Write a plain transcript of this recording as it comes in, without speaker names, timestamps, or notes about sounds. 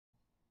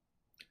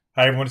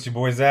Hi everyone, it's your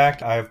boy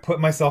Zach. I've put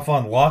myself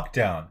on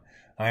lockdown.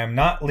 I am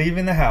not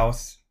leaving the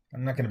house.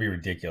 I'm not going to be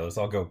ridiculous.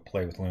 I'll go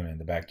play with Luna in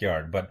the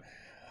backyard. But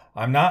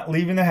I'm not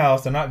leaving the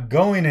house. I'm not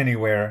going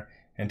anywhere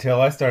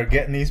until I start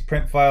getting these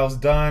print files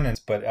done.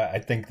 But I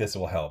think this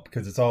will help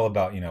because it's all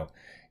about,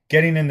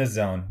 getting in the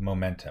zone,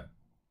 momentum.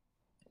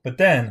 But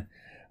then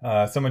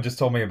someone just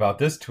told me about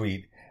this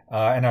tweet.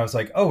 And I was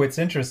like, oh, it's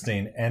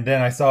interesting. And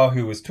then I saw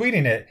who was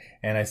tweeting it.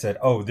 And I said,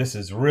 oh, this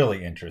is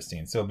really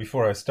interesting. So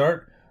before I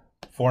start,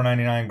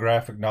 $4.99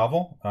 graphic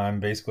novel. I'm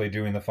basically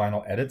doing the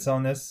final edits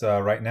on this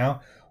right now.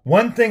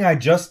 One thing I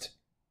just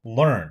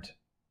learned.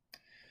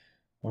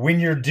 When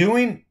you're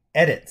doing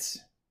edits,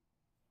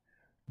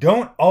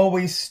 don't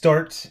always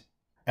start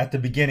at the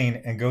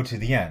beginning and go to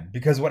the end.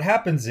 Because what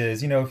happens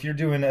is, if you're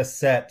doing a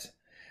set,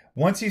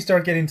 once you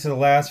start getting to the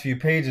last few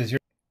pages,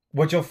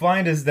 what you'll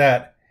find is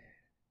that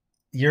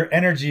your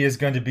energy is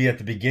going to be at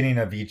the beginning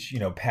of each,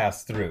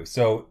 pass through.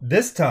 So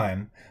this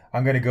time,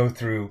 I'm going to go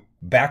through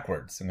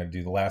backwards. I'm going to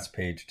do the last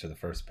page to the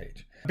first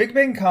page. Big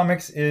Bang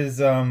Comics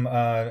is,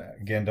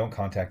 again, don't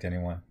contact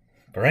anyone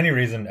for any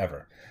reason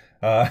ever.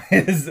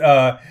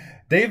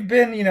 They've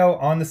been,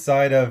 on the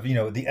side of,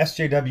 the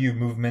SJW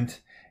movement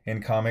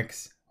in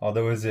comics.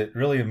 Although, is it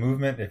really a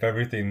movement if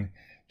everything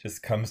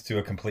just comes to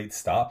a complete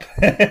stop?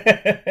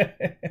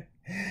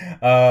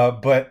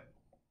 But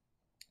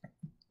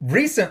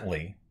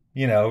recently,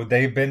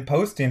 they've been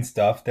posting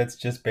stuff that's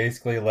just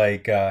basically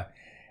like,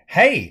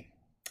 hey,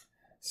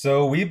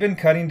 so we've been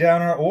cutting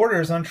down our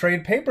orders on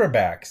trade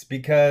paperbacks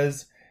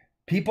because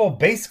people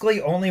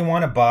basically only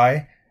want to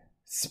buy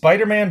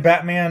Spider-Man,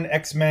 Batman,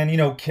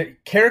 X-Men,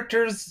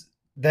 characters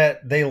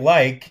that they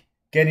like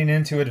getting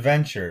into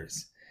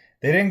adventures.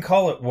 They didn't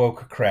call it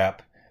woke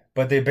crap,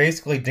 but they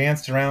basically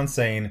danced around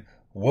saying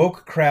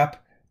woke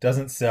crap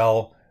doesn't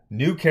sell.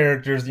 New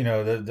characters,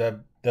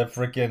 the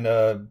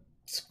freaking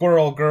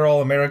Squirrel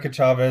Girl, America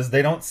Chavez,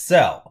 they don't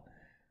sell.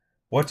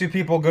 What do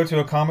people go to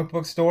a comic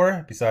book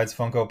store besides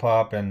Funko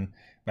Pop and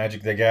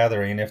Magic the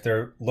Gathering? If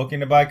they're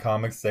looking to buy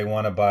comics, they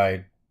want to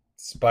buy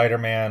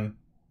Spider-Man,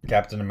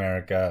 Captain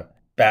America,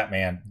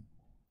 Batman,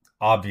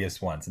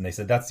 obvious ones. And they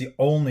said that's the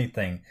only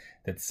thing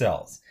that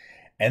sells.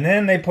 And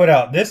then they put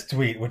out this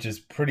tweet, which is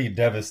pretty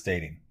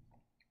devastating.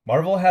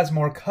 Marvel has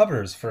more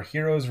covers for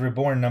Heroes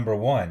Reborn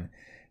 #1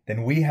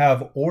 than we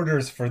have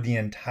orders for the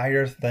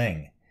entire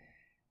thing.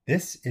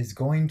 This is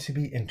going to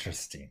be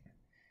interesting.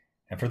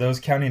 And for those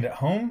counting at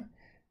home,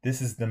 this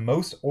is the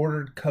most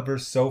ordered cover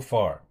so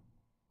far.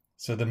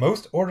 So the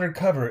most ordered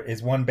cover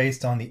is one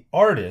based on the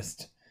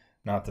artist,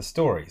 not the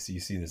story. So you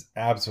see this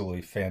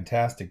absolutely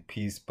fantastic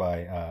piece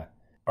by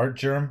Art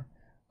Germ.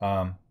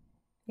 And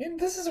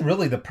this is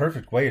really the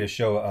perfect way to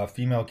show a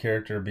female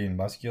character being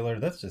muscular.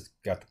 That's just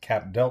got the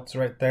cap delts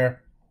right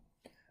there.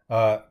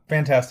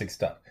 Fantastic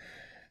stuff.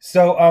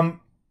 So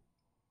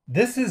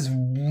this is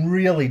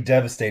really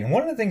devastating.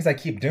 One of the things I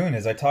keep doing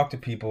is I talk to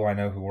people I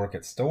know who work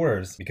at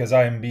stores because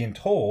I am being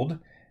told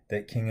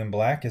that King in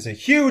Black is a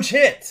huge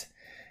hit.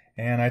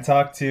 And I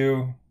talk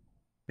to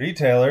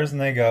retailers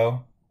and they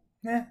go,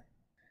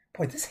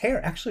 boy, this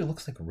hair actually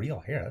looks like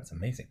real hair. That's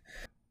amazing.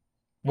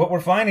 What we're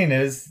finding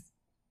is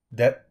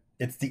that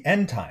it's the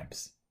end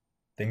times.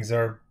 Things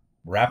are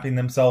wrapping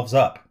themselves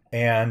up.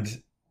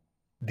 And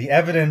the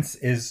evidence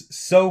is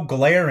so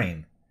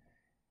glaring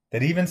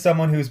that even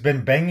someone who's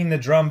been banging the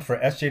drum for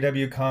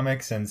SJW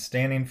Comics and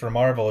standing for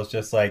Marvel is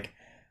just like,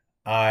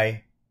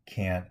 I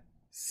can't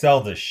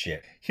sell this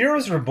shit.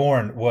 Heroes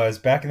Reborn was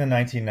back in the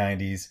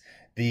 1990s.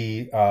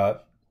 A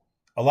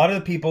lot of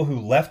the people who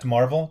left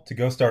Marvel to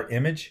go start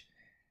Image,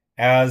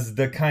 as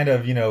the kind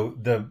of,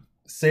 the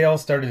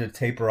sales started to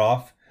taper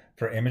off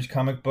for Image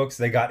comic books,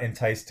 they got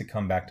enticed to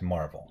come back to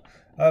Marvel.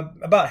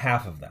 About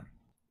half of them.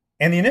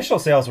 And the initial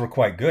sales were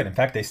quite good. In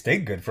fact, they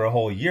stayed good for a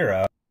whole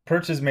year.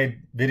 Perch has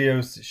made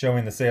videos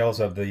showing the sales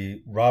of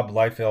the Rob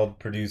Liefeld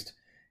produced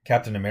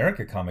Captain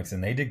America comics,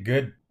 and they did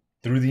good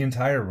through the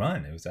entire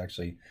run. It was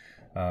actually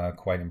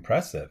quite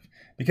impressive.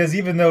 Because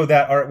even though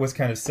that art was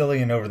kind of silly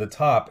and over the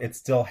top, it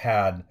still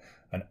had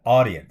an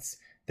audience.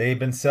 They've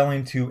been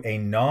selling to a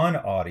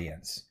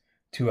non-audience,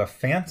 to a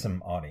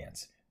phantom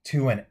audience,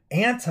 to an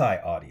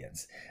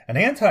anti-audience. An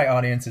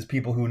anti-audience is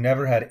people who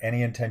never had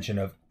any intention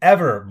of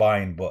ever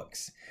buying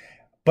books,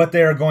 but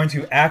they are going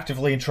to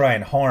actively try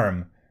and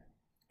harm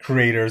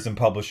creators and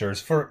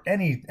publishers for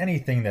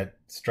anything that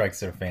strikes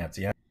their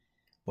fancy.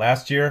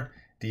 Last year,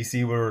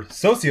 DC were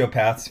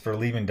sociopaths for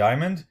leaving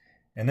Diamond,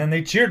 and then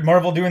they cheered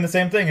Marvel doing the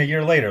same thing a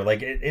year later.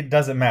 Like, it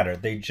doesn't matter.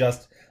 They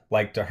just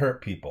like to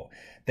hurt people.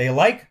 They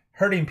like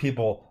hurting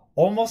people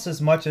almost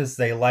as much as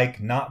they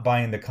like not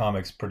buying the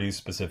comics produced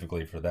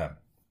specifically for them.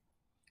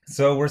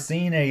 So we're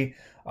seeing a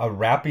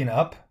wrapping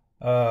up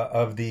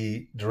of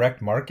the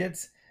direct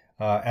markets.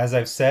 As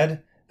I've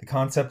said, the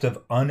concept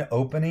of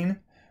unopening,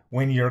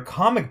 when your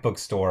comic book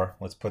store,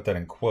 let's put that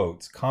in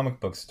quotes,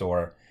 comic book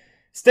store,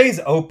 stays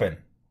open,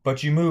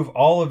 but you move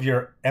all of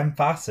your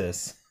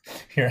emphasis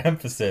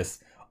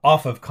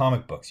off of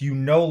comic books. You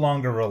no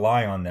longer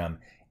rely on them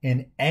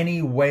in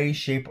any way,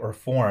 shape, or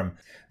form.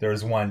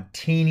 There's one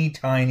teeny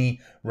tiny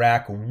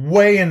rack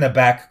way in the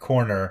back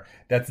corner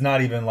that's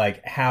not even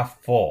like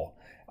half full.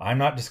 I'm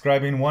not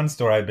describing one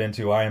store I've been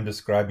to, I am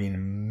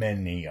describing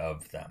many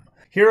of them.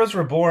 Heroes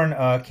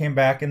Reborn came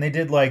back and they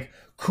did like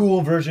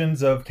cool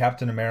versions of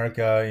Captain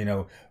America, you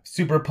know,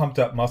 super pumped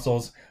up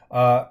muscles.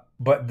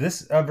 But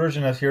this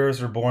version of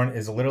Heroes Reborn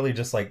is literally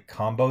just like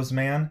combos,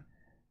 man.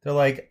 They're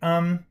like,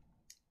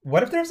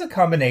 what if there's a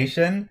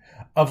combination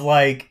of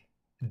like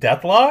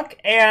Deathlock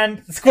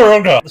and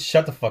Squirrel Girl?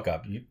 Shut the fuck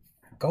up. You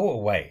go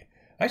away.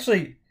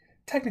 Actually,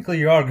 technically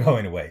you are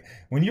going away.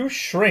 When you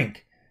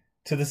shrink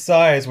to the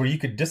size where you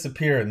could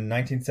disappear in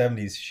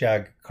 1970s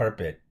shag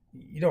carpet,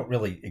 you don't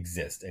really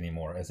exist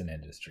anymore as an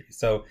industry.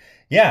 So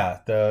yeah,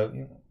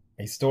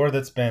 a store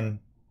that's been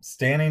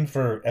standing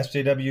for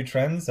SJW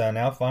trends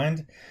now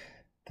find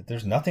that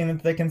there's nothing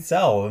that they can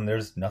sell and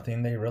there's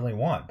nothing they really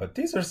want. But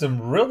these are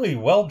some really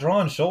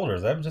well-drawn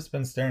shoulders. I've just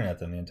been staring at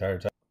them the entire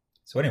time.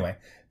 So anyway,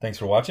 thanks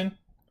for watching.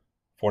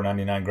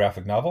 $4.99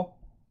 graphic novel,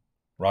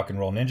 Rock and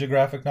Roll Ninja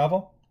graphic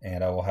novel,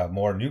 and I will have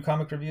more new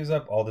comic reviews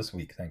up all this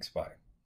week. Thanks, bye.